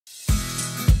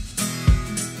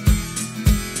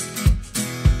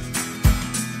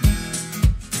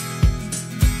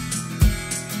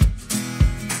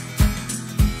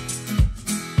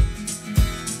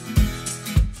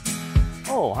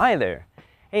hi there.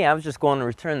 Hey, I was just going to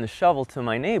return the shovel to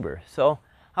my neighbor, so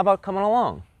how about coming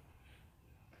along?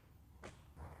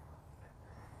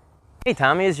 Hey,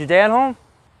 Tommy, is your dad home?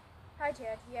 Hi,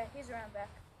 Chad. Yeah, he's around back.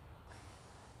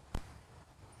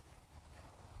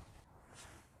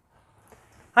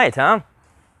 Hi, Tom.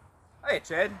 Hey,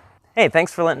 Chad. Hey,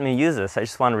 thanks for letting me use this. I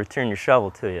just want to return your shovel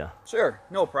to you. Sure,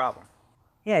 no problem.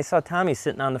 Yeah, I saw Tommy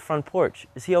sitting on the front porch.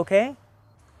 Is he okay?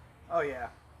 Oh yeah,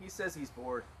 he says he's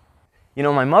bored. You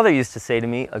know, my mother used to say to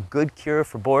me, a good cure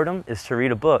for boredom is to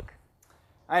read a book.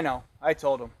 I know, I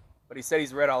told him, but he said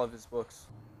he's read all of his books.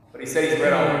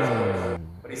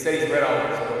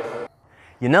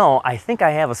 You know, I think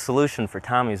I have a solution for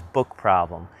Tommy's book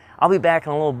problem. I'll be back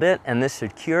in a little bit, and this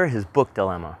should cure his book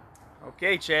dilemma.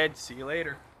 Okay, Chad, see you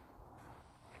later.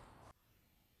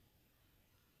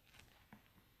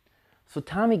 So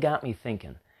Tommy got me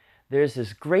thinking. There's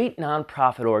this great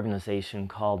nonprofit organization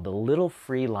called the Little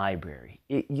Free Library.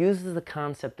 It uses the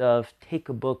concept of take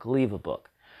a book, leave a book.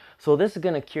 So this is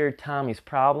going to cure Tommy's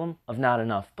problem of not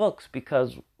enough books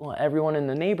because, well, everyone in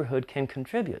the neighborhood can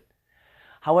contribute.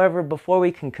 However, before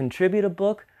we can contribute a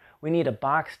book, we need a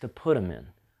box to put them in.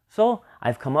 So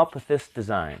I've come up with this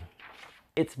design.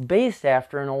 It's based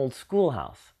after an old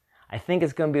schoolhouse. I think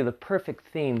it's going to be the perfect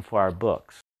theme for our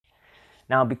books.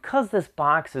 Now, because this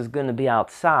box is going to be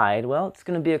outside, well, it's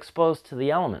going to be exposed to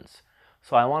the elements.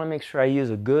 So I want to make sure I use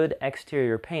a good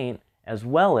exterior paint as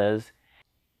well as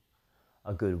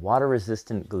a good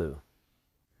water-resistant glue.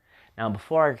 Now,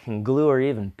 before I can glue or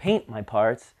even paint my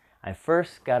parts, I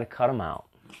first got to cut them out.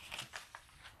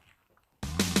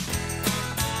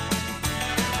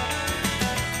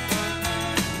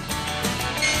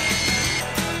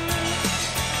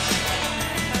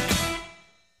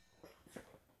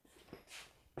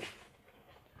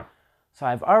 So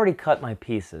I've already cut my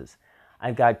pieces.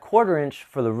 I've got 1/4 inch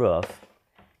for the roof,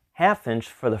 1/2 inch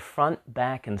for the front,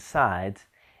 back, and sides,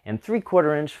 and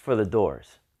 3/4 inch for the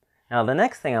doors. Now the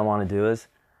next thing I want to do is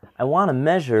I want to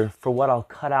measure for what I'll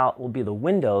cut out will be the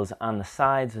windows on the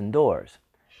sides and doors.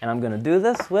 And I'm going to do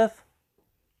this with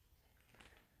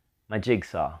my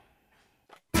jigsaw.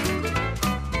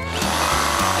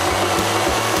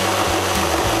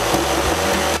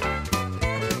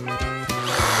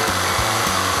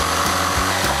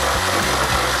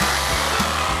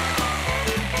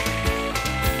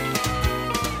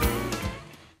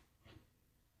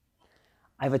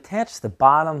 I've attached the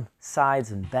bottom,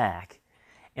 sides, and back,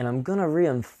 and I'm going to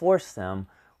reinforce them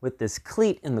with this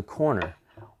cleat in the corner,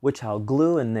 which I'll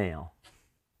glue and nail.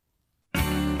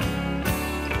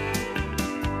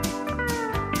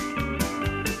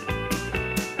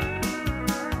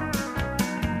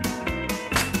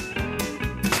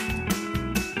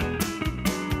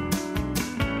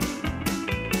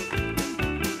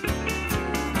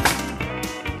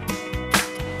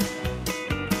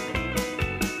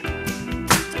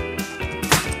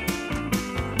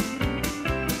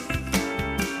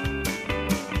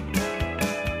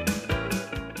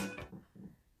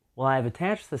 Well, I've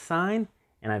attached the sign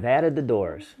and I've added the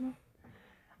doors.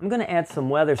 I'm going to add some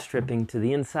weather stripping to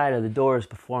the inside of the doors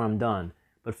before I'm done.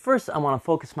 But first I want to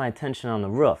focus my attention on the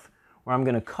roof, where I'm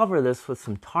going to cover this with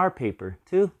some tar paper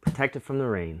to protect it from the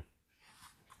rain.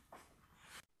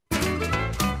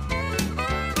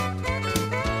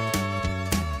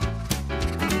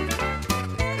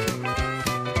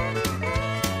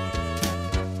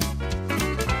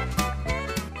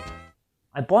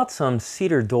 I bought some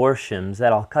cedar door shims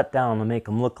that I'll cut down to make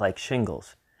them look like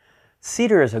shingles.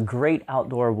 Cedar is a great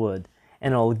outdoor wood,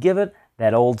 and it'll give it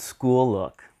that old school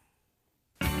look.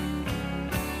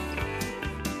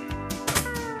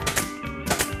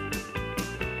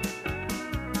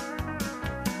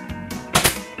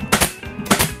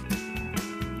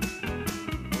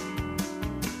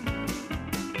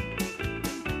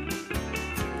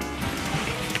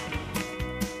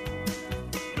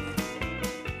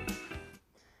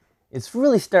 It's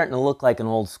really starting to look like an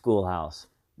old schoolhouse,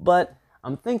 but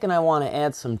I'm thinking I want to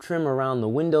add some trim around the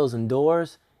windows and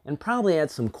doors and probably add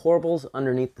some corbels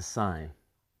underneath the sign.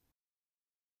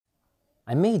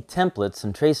 I made templates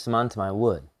and traced them onto my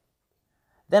wood.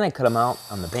 Then I cut them out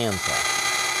on the bandsaw.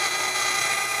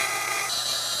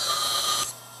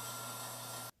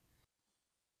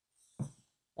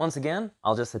 Once again,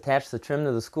 I'll just attach the trim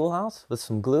to the schoolhouse with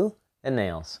some glue and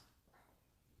nails.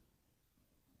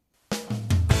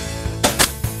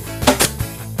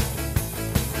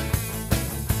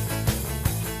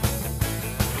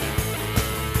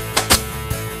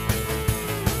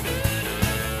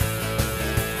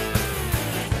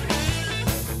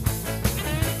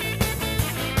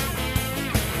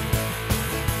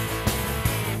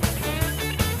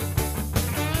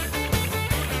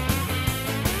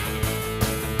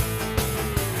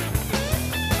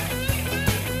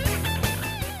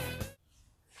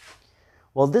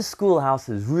 Well, this schoolhouse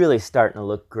is really starting to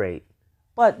look great.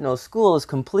 But no school is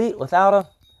complete without a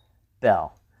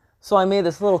bell. So I made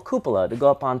this little cupola to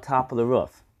go up on top of the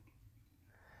roof.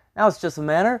 Now it's just a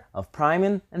matter of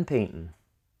priming and painting.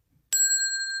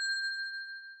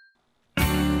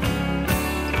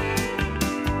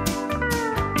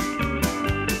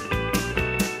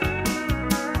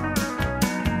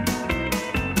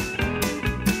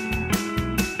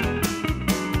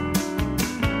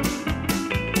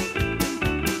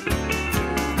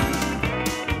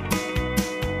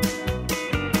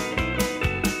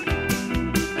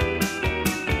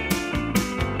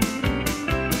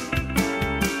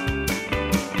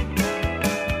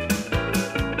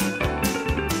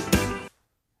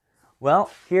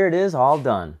 Well, here it is all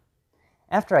done.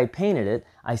 After I painted it,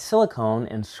 I silicone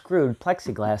and screwed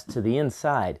plexiglass to the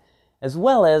inside, as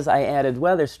well as I added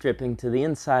weather stripping to the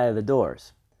inside of the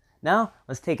doors. Now,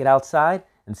 let's take it outside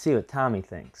and see what Tommy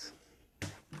thinks.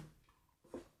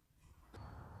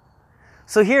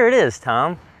 So here it is,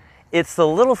 Tom. It's the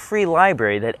little free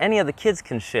library that any of the kids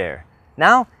can share.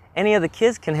 Now, any of the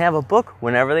kids can have a book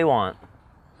whenever they want.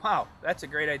 Wow, that's a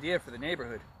great idea for the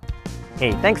neighborhood.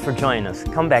 Hey, thanks for joining us.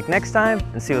 Come back next time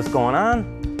and see what's going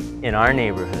on in our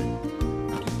neighborhood.